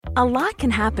A lot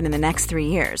can happen in the next 3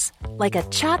 years. Like a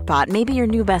chatbot may be your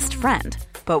new best friend.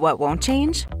 But what won't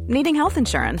change? Needing health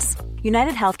insurance.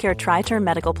 United Healthcare Tri-Term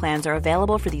Medical Plans are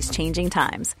available for these changing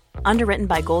times. Underwritten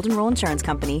by Golden Rule Insurance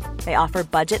Company, they offer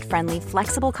budget-friendly,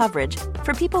 flexible coverage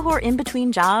for people who are in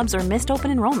between jobs or missed open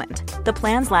enrollment. The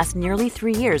plans last nearly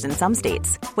 3 years in some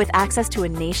states, with access to a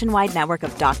nationwide network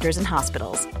of doctors and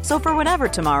hospitals. So for whatever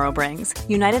tomorrow brings,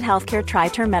 United Healthcare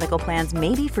Tri-Term Medical Plans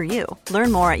may be for you.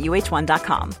 Learn more at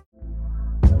uh1.com.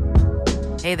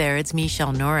 Hey there, it's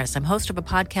Michelle Norris. I'm host of a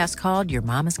podcast called Your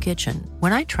Mama's Kitchen.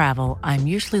 When I travel, I'm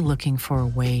usually looking for a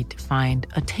way to find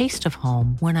a taste of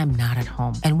home when I'm not at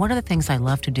home. And one of the things I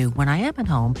love to do when I am at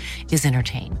home is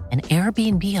entertain. And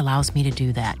Airbnb allows me to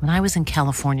do that. When I was in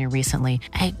California recently,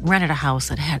 I rented a house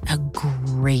that had a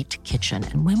great kitchen.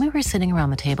 And when we were sitting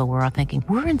around the table, we were all thinking,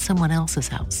 we're in someone else's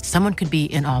house. Someone could be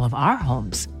in all of our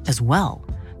homes as well.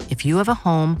 If you have a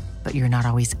home, but you're not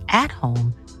always at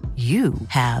home, you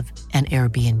have an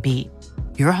Airbnb.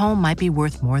 Your home might be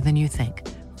worth more than you think.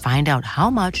 Find out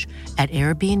how much at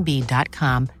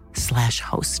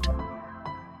airbnb.com/host. Down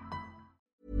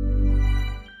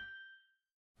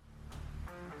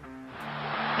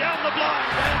the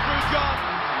blind, Andrew John.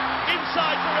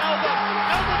 Inside for Albert.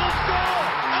 Albert will score.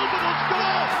 Albert will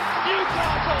score.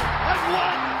 Newcastle have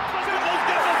won. Fiddler's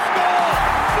going to score.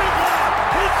 Fiddler,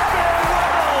 it's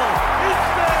farewell. It's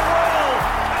farewell.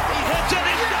 And he hits it.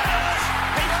 He does.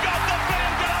 He's got the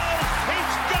field goal.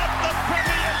 He's got the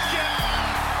premiership.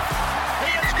 He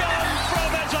has gone from,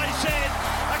 as I said,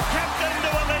 a captain to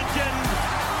a legend,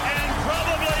 and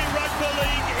probably rugby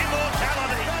league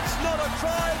immortality. That's not a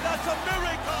try. That's a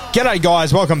miracle. G'day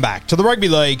guys, welcome back to the Rugby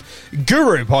League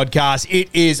Guru podcast. It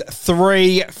is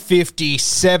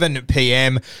 3:57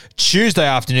 p.m. Tuesday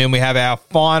afternoon. We have our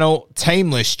final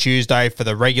team list Tuesday for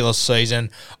the regular season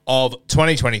of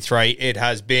 2023. It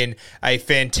has been a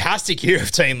fantastic year of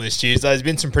team list Tuesday. There's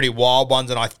been some pretty wild ones,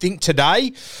 and I think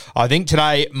today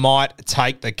might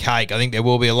take the cake. I think there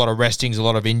will be a lot of restings, a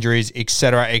lot of injuries,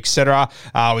 etc., etc.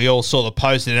 We all saw the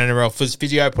post that NRL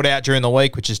Physio put out during the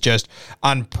week, which is just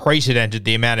unprecedented,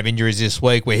 the amount of injuries this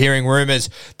week. We're hearing rumours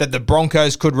that the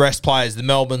Broncos could rest players, the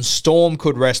Melbourne Storm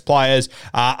could rest players,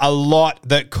 a lot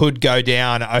that could go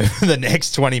down over the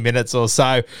next 20 minutes or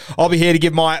so. I'll be here to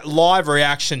give my live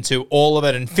reaction to all of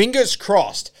it, and fingers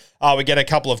crossed we get a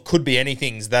couple of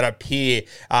could-be-anythings that appear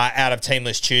out of Team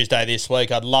List Tuesday this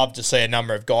week. I'd love to see a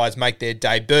number of guys make their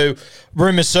debut.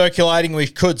 Rumours circulating, we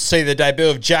could see the debut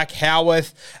of Jack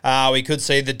Howarth. We could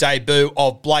see the debut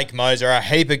of Blake Moser. A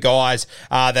heap of guys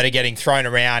that are getting thrown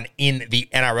around in the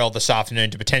NRL this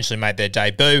afternoon to potentially make their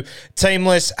debut. Team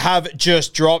lists have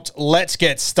just dropped. Let's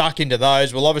get stuck into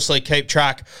those. We'll obviously keep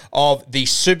track of the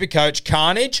Supercoach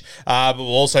Carnage, but we'll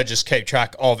also just keep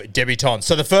track of debutants.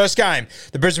 So the first game,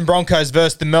 the Brisbane Broncos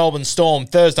versus the Melbourne Storm,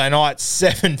 Thursday night,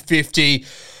 7:50.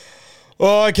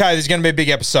 Okay, this is going to be a big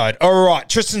episode. All right,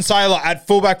 Tristan Saylor at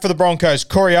fullback for the Broncos.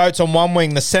 Corey Oates on one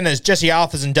wing. The centres, Jesse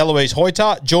Arthurs and Deloise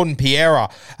Hoyter. Jordan Piera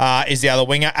is the other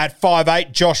winger. At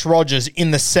 5'8", Josh Rogers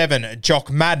in the 7. Jock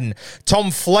Madden.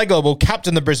 Tom Flegler will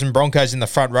captain the Brisbane Broncos in the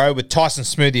front row with Tyson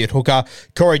Smoothie at hooker.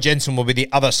 Corey Jensen will be the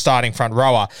other starting front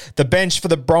rower. The bench for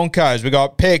the Broncos, we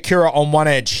got Per Cura on one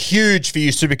edge. Huge for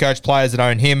you Supercoach players that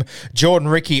own him. Jordan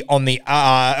Ricky on the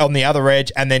other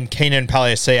edge, and then Keenan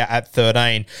Palasia at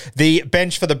 13. The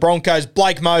bench for the Broncos,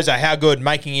 Blake Moser, how good,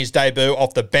 making his debut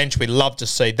off the bench. We love to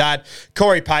see that.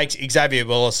 Corey Pakes, Xavier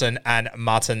Willison, and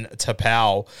Martin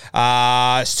Tapau.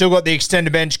 Still got the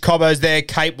extended bench. Cobbo's there.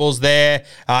 Capewell's there.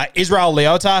 Israel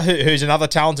Leota, who's another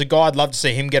talented guy. I'd love to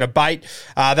see him get a bait.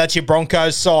 That's your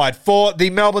Broncos side. For the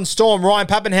Melbourne Storm, Ryan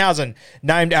Pappenhausen,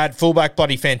 named at fullback.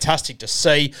 Bloody fantastic to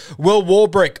see. Will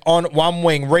Warbrick on one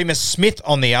wing. Remus Smith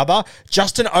on the other.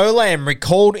 Justin Olam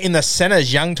recalled in the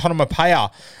centres. Young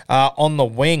Tonomapea on the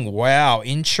wing. Wow,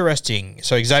 interesting.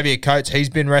 So Xavier Coates, he's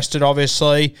been rested,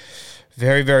 obviously.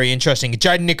 Very, very interesting.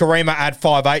 Jaden Nikorima at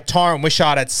 5'8", Tyron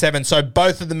Wishart at 7. So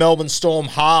both of the Melbourne Storm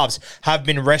halves have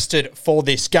been rested for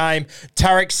this game.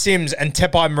 Tarek Sims and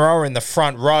Tepai Moroa in the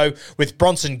front row with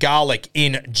Bronson Garlick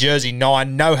in jersey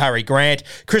 9. No Harry Grant.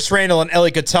 Chris Randall and Eli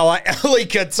Katoa. Eli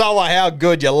Katoa, how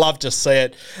good. You love to see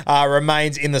it.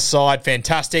 Remains in the side.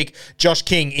 Fantastic. Josh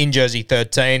King in jersey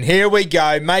 13. Here we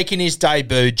go. Making his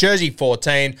debut. Jersey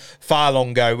 14. Far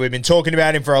long go. We've been talking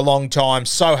about him for a long time.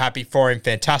 So happy for him.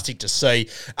 Fantastic to see. see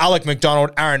Alec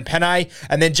McDonald, Aaron Penne,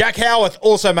 and then Jack Howarth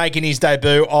also making his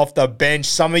debut off the bench.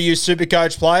 Some of you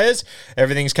Supercoach players,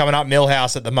 everything's coming up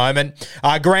Millhouse at the moment.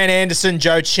 Grant Anderson,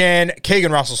 Joe Chan,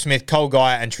 Keegan Russell-Smith, Cole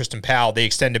Guy, and Tristan Powell, the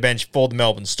extended bench for the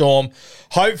Melbourne Storm.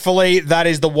 Hopefully, that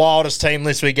is the wildest team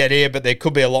list we get here, but there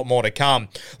could be a lot more to come.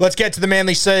 Let's get to the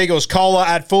Manly Seagulls. Kohler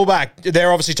at fullback.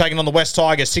 They're obviously taking on the West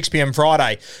Tigers, 6 p.m.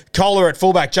 Friday. Kohler at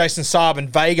fullback, Jason Saab and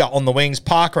Vega on the wings,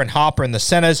 Parker and Harper in the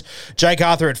centres, Jake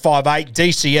Arthur at 5'8",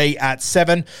 DCE at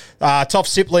 7, Toff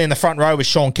Sipley in the front row with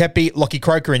Sean Kepi, Lockie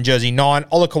Croker in jersey 9,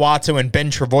 Ola Kawatu and Ben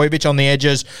Travojevic on the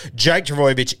edges, Jake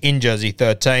Travojevic in jersey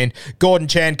 13, Gordon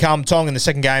Chan Kum Tong in the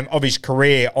second game of his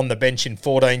career on the bench in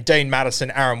 14, Dean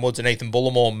Madison, Aaron Woods and Ethan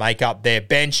Bullimore make up their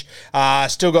bench.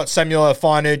 Still got Samuel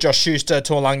Fainu, Josh Schuster,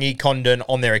 Tuolangi, Condon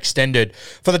on their extended.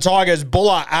 For the Tigers,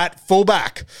 Buller at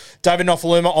fullback, David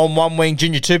Nofaluma on one wing,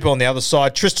 Junior Tupu on the other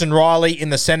side, Tristan Riley in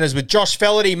the centres with Josh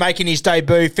Felaherty making his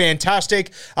debut.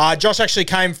 Fantastic. Josh actually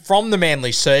came from the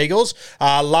Manly Seagulls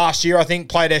last year, I think,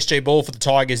 played SG ball for the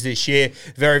Tigers this year.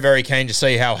 Very, very keen to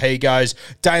see how he goes.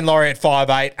 Dane Laurie at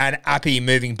 5'8", and Appy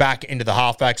moving back into the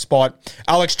halfback spot.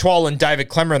 Alex Twoll and David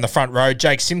Clemmer in the front row,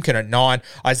 Jake Simpkin at 9,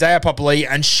 Isaiah Papali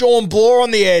and Sean Bloor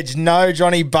on the edge. No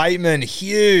Johnny Bateman,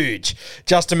 huge.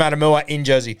 Justin Matamua in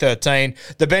jersey 13.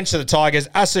 The bench of the Tigers,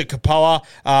 Asu Kapoa,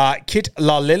 Kit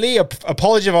Lalili.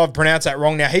 Apologies if I've pronounced that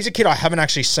wrong. Now, he's a kid I haven't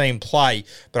actually seen play,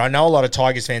 but I know a lot of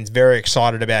Tigers fans very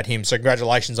excited about him, so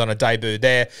congratulations on a debut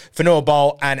there. Fanua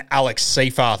Bowl and Alex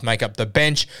Seyfarth make up the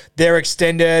bench. They're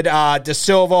extended, De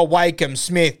Silva, Wakeham,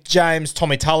 Smith, James,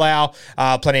 Tommy Talau,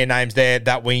 plenty of names there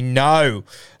that we know.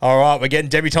 All right, we're getting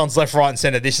debutants left, right and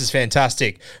centre. This is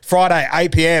fantastic. Friday,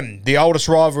 8 p.m, the oldest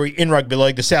rivalry in rugby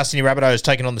league, the South Sydney Rabbitohs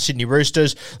taking on the Sydney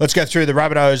Roosters. Let's go through the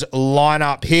Rabbitohs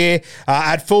lineup here.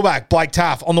 At fullback, Blake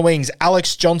Taff. On the wings,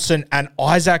 Alex Johnson and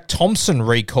Isaac Thompson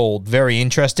recalled. Very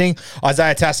interesting.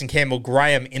 Isaiah Tass and Campbell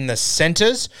Graham in the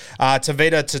centres.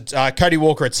 Cody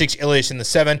Walker at 6, Ilias in the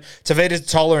 7. Tavita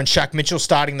Tola and Shaq Mitchell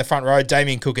starting the front row.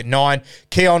 Damien Cook at 9.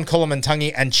 Keon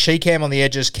Kolomantangi and Cheekham on the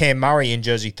edges. Cam Murray in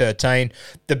jersey 13.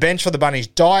 The bench for the Bunnies,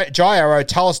 Jai Arrow,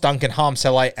 Tallis Duncan, Harm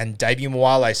Saleh, and debut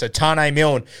Mwale. So Tane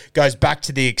Milne goes back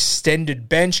to the extended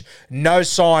bench. No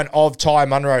sign of Ty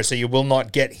Munro, so you will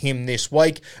not get him this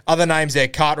week. Other names there,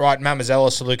 Cartwright, Mamazella,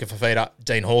 Saluka Fafita,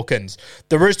 Dean Hawkins.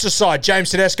 The Roosters side,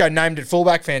 James Tedesco named at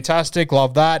fullback. Fantastic,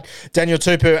 love that. Daniel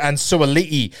Tupu and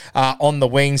Suali'i on the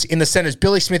wings. In the centres,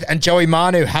 Billy Smith and Joey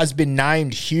Manu has been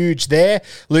named. Huge there.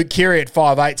 Luke Keary at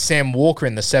 5'8", Sam Walker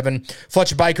in the 7.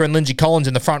 Fletcher Baker and Lindsay Collins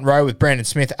in the front row with Brandon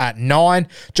Smith at 9.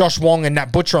 Josh Wong and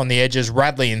Nat Butcher on the edges.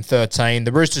 Radley in 13.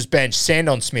 The Roosters bench,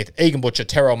 Sandon Smith, Egan Butcher,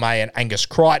 Terrell May and Angus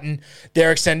Crichton.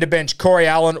 Their extended bench, Corey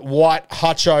Allen, White,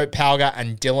 Hutcho, Palga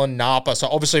and Dylan Napa. So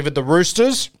obviously with the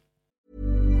Roosters.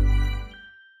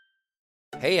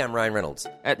 Hey, I'm Ryan Reynolds.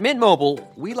 At Mint Mobile,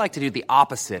 we like to do the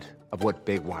opposite of what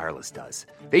Big Wireless does.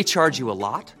 They charge you a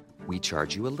lot. We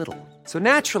charge you a little. So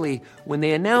naturally, when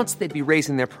they announced they'd be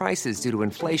raising their prices due to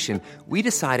inflation, we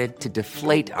decided to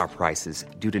deflate our prices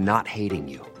due to not hating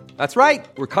you. That's right.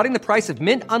 We're cutting the price of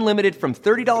Mint Unlimited from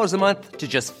 $30 a month to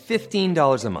just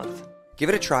 $15 a month. Give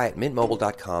it a try at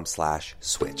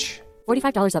mintmobile.com/switch.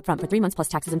 $45 up front for 3 months plus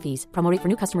taxes and fees. Promo rate for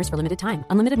new customers for limited time.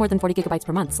 Unlimited more than 40 gigabytes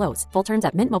per month. Slows full terms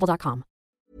at mintmobile.com.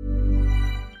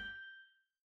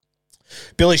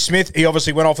 Billy Smith, he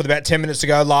obviously went off with about 10 minutes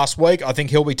ago last week. I think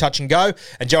he'll be touch and go.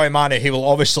 And Joey Manu, he will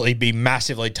obviously be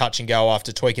massively touch and go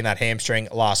after tweaking that hamstring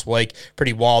last week.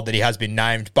 Pretty wild that he has been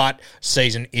named, but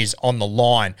season is on the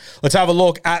line. Let's have a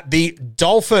look at the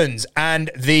Dolphins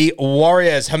and the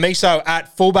Warriors. Hamiso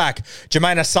at fullback,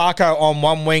 Jermaine Asako on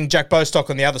one wing, Jack Bostock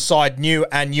on the other side, New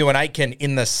and Ewan Aitken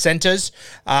in the centres.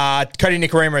 Cody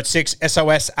Nikorima at 6,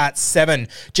 SOS at 7.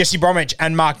 Jesse Bromwich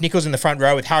and Mark Nichols in the front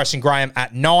row with Harrison Graham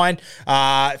at 9.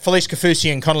 Felice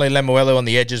Kafusi and Connolly Lemuelu on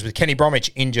the edges with Kenny Bromwich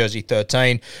in jersey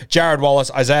 13. Jared Wallace,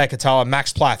 Isaiah Katoa,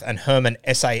 Max Plath and Herman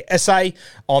S.A.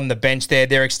 on the bench there.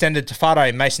 They're extended to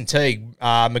Fado, Mason Teague,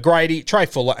 McGrady, Trey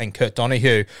Fuller and Kurt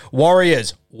Donahue.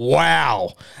 Warriors,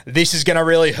 wow, this is going to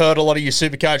really hurt a lot of your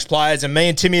Supercoach players. And me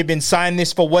and Timmy have been saying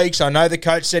this for weeks. I know the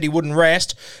coach said he wouldn't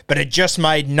rest, but it just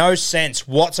made no sense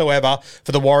whatsoever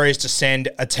for the Warriors to send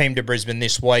a team to Brisbane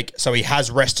this week. So he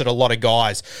has rested a lot of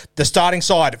guys. The starting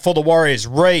side for the Warriors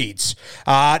reads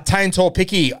Tane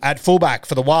Torpiki at fullback.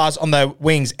 For the Wars on the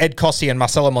wings, Ed Cossie and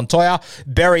Marcelo Montoya,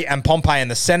 Berry and Pompey in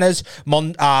the centres,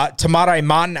 Tamare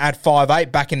Martin at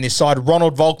 5'8", back in this side,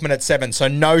 Ronald Volkman at 7, so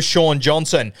no Sean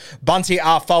Johnson. Bunty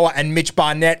Tafawa and Mitch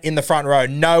Barnett in the front row.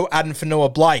 No Adam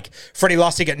Fanua-Blake. Freddie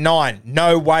Lussick at 9.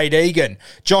 No Wade Egan.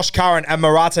 Josh Curran and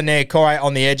Murata Niokore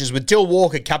on the edges, with Dill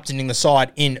Walker captaining the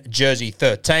side in jersey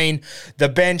 13. The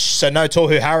bench, so no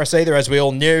Tohu Harris either, as we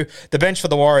all knew. The bench for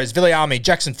the Warriors, Viliami,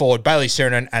 Jackson Ford, Bailey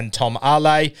Sirinen and Tom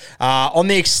Ale. On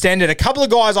the extended, a couple of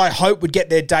guys I hope would get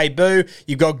their debut.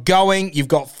 You've got Going, you've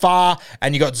got Farr,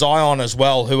 and you've got Zion as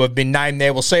well, who have been named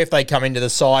there. We'll see if they come into the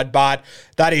side, but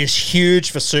that is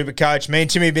huge for Supercoach. Me and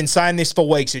Timmy have been saying this for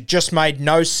weeks. It just made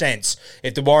no sense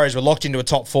if the Warriors were locked into a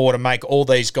top 4 to make all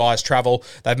these guys travel.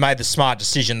 They've made the smart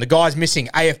decision. The guys missing,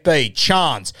 AFB,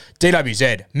 Chance,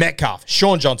 DWZ, Metcalf,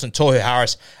 Sean Johnson, Tohu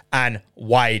Harris, and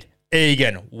Wade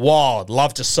Egan. Wild.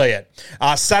 Love to see it.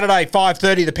 Saturday,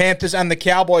 5:30, the Panthers and the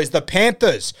Cowboys. The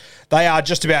Panthers, they are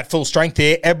just about full strength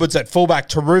here. Edwards at fullback,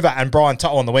 Taruva and Brian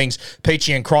Tuttle on the wings,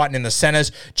 Peachy and Crichton in the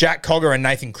centres, Jack Cogger and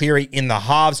Nathan Cleary in the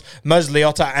halves, Mos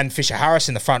Leota and Fisher Harris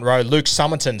in the front row, Luke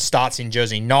Summerton starts in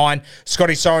jersey 9,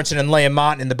 Scotty Sorensen and Liam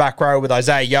Martin in the back row with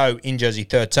Isaiah Yeo in jersey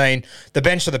 13. The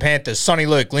bench for the Panthers, Sonny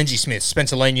Luke, Lindsay Smith,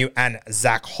 Spencer Leniu and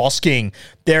Zach Hosking.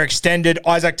 They're extended.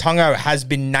 Isaac Tungo has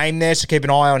been named there, so keep an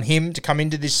eye on him to come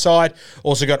into this side.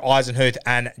 Also got Eisenhuth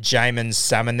and Jamin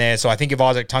Salmon there, so I think if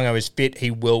Isaac Tungo is fit, he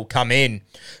will come in.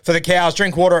 For the Cows,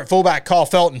 Drinkwater at fullback, Kyle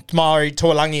Felt and Tamari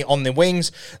Tuolangi on the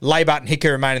wings, Laybart and Hickey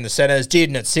remain in the centres,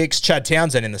 Dearden at 6, Chad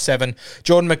Townsend in the 7,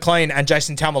 Jordan McLean and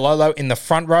Jason Taumalolo in the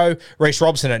front row, Reece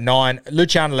Robson at 9,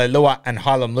 Luciano Leilua and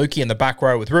Hylam Lukey in the back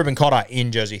row with Ruben Cotter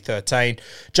in jersey 13,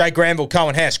 Jake Granville,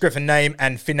 Cohen Hess, Griffin Neame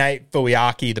and Finay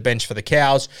Fuiaki, the bench for the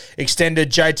Cows. Extended,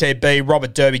 JTB,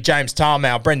 Robert Derby, James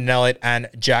Tarmow, Brendan Elliott and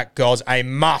Jack Goz. A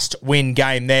must-win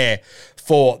game there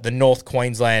for the North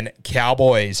Queensland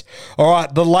Cowboys. All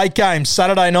right, the late game,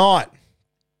 Saturday night.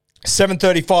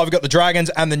 7:35, we've got the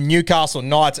Dragons and the Newcastle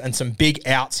Knights and some big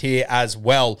outs here as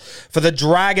well. For the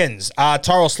Dragons,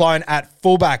 Tyrell Sloan at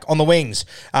fullback on the wings.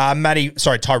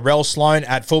 Tyrell Sloan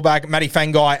at fullback. Matty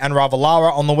Fangai and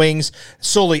Ravalawa on the wings.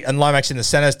 Sully and Lomax in the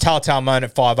centres. Talatal Moan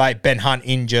at 5'8". Ben Hunt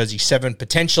in jersey 7.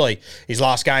 Potentially his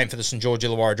last game for the St George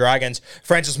Illawarra Dragons.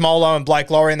 Francis Molo and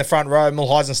Blake Laurie in the front row.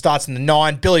 Mulheisen starts in the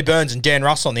 9. Billy Burns and Dan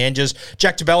Russ on the edges.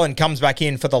 Jack Tabellin comes back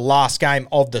in for the last game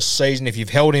of the season. If you've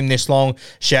held him this long,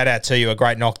 shout out to you. A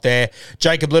great knock there.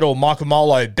 Jacob Little, Michael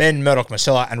Molo, Ben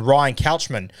Murdoch-Masilla and Ryan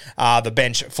Couchman are the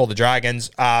bench for the Dragons.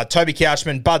 Toby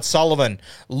Couchman, Bud Sullivan,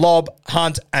 Lob,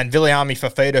 Hunt and Viliami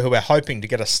Fafita, who are hoping to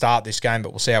get a start this game,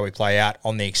 but we'll see how we play out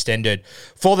on the extended.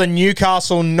 For the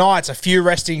Newcastle Knights, a few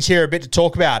restings here, a bit to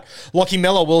talk about. Lockie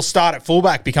Miller will start at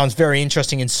fullback, becomes very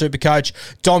interesting in Supercoach.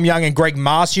 Dom Young and Greg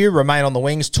Marciu remain on the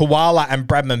wings. Tuwala and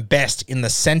Bradman Best in the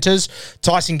centres.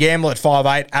 Tyson Gamble at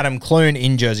 5'8", Adam Clune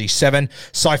in jersey 7.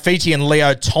 Saifiti and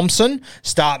Leo Thompson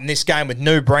start in this game with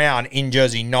New Brown in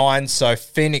jersey 9, so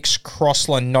Phoenix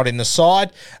Crossland not in the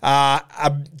side.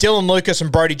 Dylan Lucas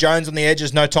and Brodie Jones on the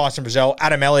edges, no Tyson Brazell.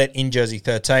 Adam Elliott in jersey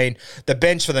 13. The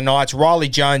bench for the Knights, Riley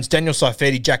Jones, Daniel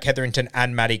Saifiti, Jack Hetherington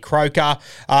and Matty Croker.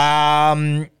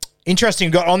 Interesting,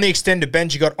 got on the extended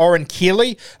bench, you got Oren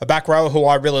Keeley, a back rower who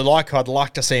I really like. I'd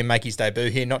like to see him make his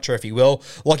debut here. Not sure if he will.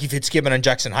 Lockie Fitzgibbon and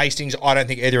Jackson Hastings. I don't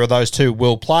think either of those two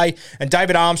will play. And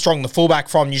David Armstrong, the fullback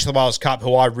from New South Wales Cup,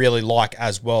 who I really like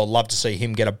as well. Love to see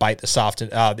him get a bait this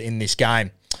afternoon in this game.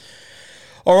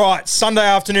 All right, Sunday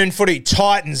afternoon footy,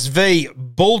 Titans v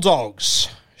Bulldogs.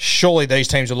 Surely these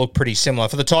teams will look pretty similar.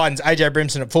 For the Titans, AJ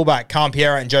Brimson at fullback, Cam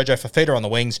Piera and Jojo Fafita on the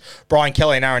wings, Brian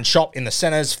Kelly and Aaron Schopp in the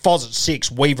centres, Foz at 6,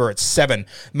 Weaver at 7,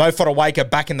 Mo Fodawaker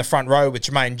back in the front row with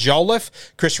Jermaine Jolliffe,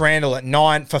 Chris Randall at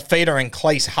 9, Fafita and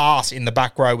Cleese Haas in the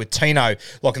back row with Tino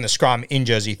locking the scrum in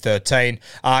jersey 13,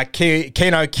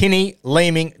 Keno Kinney,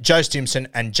 Leeming, Joe Stimson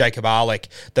and Jacob Arlick,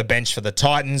 the bench for the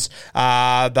Titans.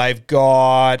 They've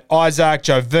got Isaac,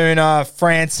 Jovuna,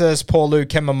 Francis, Paulu,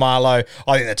 Kemamalo.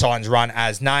 I think the Titans run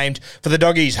as named. For the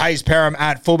Doggies, Hayes Perham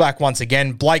at fullback once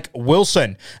again, Blake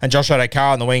Wilson and Josh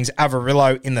Adokar on the wings,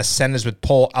 Avarillo in the centres with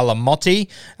Paul Alamotti,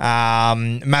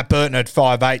 Matt Burton at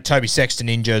 5'8", Toby Sexton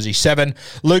in jersey 7,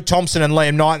 Luke Thompson and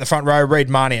Liam Knight in the front row, Reid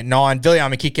Marnie at 9,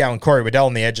 Viliami Kikau and Corey Waddell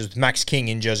on the edges with Max King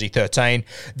in jersey 13.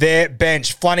 Their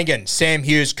bench, Flanagan, Sam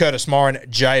Hughes, Curtis Morin,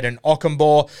 Jaden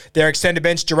Ockenbaugh. Their extended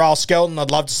bench, Gerald Skelton,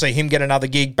 I'd love to see him get another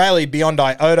gig. Bailey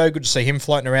Biondi Odo, good to see him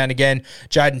floating around again.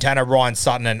 Jaden Tanner, Ryan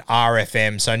Sutton and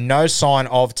RFM. So no sign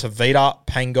of Tavita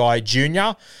Pangai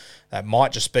Jr. That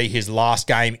might just be his last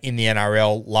game in the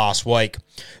NRL last week.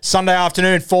 Sunday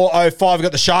afternoon, 4:05, we've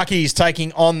got the Sharkies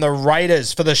taking on the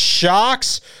Raiders. For the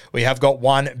Sharks, we have got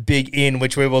one big in,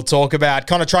 which we will talk about.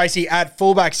 Connor Tracy at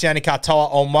fullback, Sione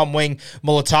Katoa on one wing,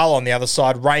 Mulatalo on the other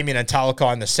side, Raymond and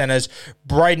Talakai in the centres,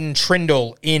 Braden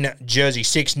Trindle in jersey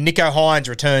 6, Nico Hines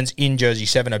returns in jersey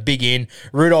 7, a big in,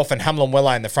 Rudolph and Hamlin Welle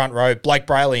in the front row, Blake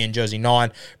Brayley in jersey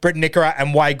 9, Britton Nickera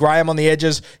and Wade Graham on the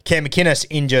edges, Cam McInnes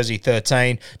in jersey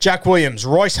 13, Jack Williams,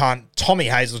 Royce Hunt, Tommy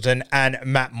Hazleton and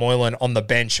Matt Moylan on the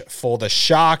bench for the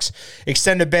Sharks.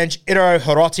 Extended bench, Iro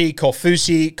Hiroti,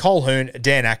 Kofusi, Colhoun,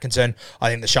 Dan Atkinson. I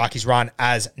think the Sharkies run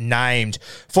as named.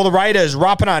 For the Raiders,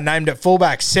 Rapana named at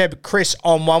fullback, Seb Chris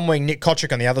on one wing, Nick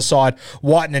Kotrick on the other side,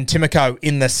 Whiten and Timoko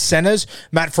in the centres,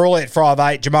 Matt Frawley at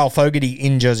 5'8", Jamal Fogarty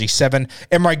in jersey 7,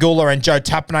 Emre Gula and Joe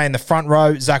Tapane in the front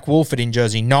row, Zach Wolford in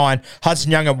jersey 9,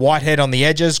 Hudson Young and Whitehead on the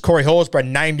edges, Corey Horsburgh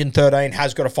named in 13,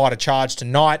 has got to fight a charge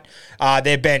tonight.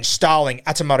 Their bench, Starling,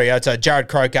 Atamariota, Jared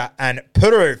Croker and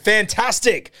Puru.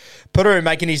 Fantastic. Puru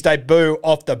making his debut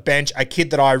off the bench, a kid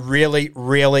that I really,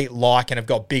 really like and have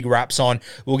got big raps on.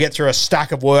 We'll get through a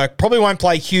stack of work. Probably won't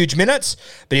play huge minutes,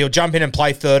 but he'll jump in and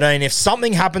play 13. If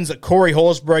something happens that Corey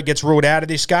Horsburgh gets ruled out of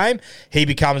this game, he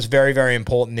becomes very, very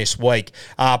important this week.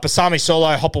 Pasami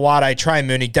Solo, Hopewade, Trey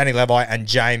Mooney, Danny Levi and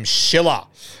James Schiller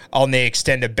on the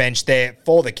extended bench there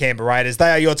for the Canberra Raiders. They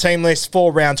are your team list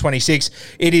for round 26.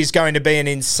 It is going to be an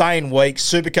insane week.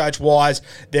 Supercoach-wise,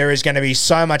 there is going to be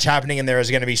so much happening and there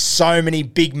is going to be so many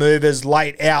big movers,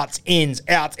 late outs, ins,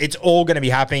 outs. It's all going to be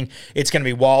happening. It's going to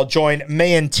be wild. Join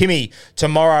me and Timmy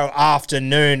tomorrow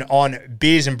afternoon on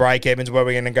Beers and Break Evans, where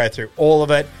we're going to go through all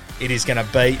of it. It is going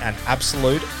to be an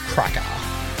absolute cracker.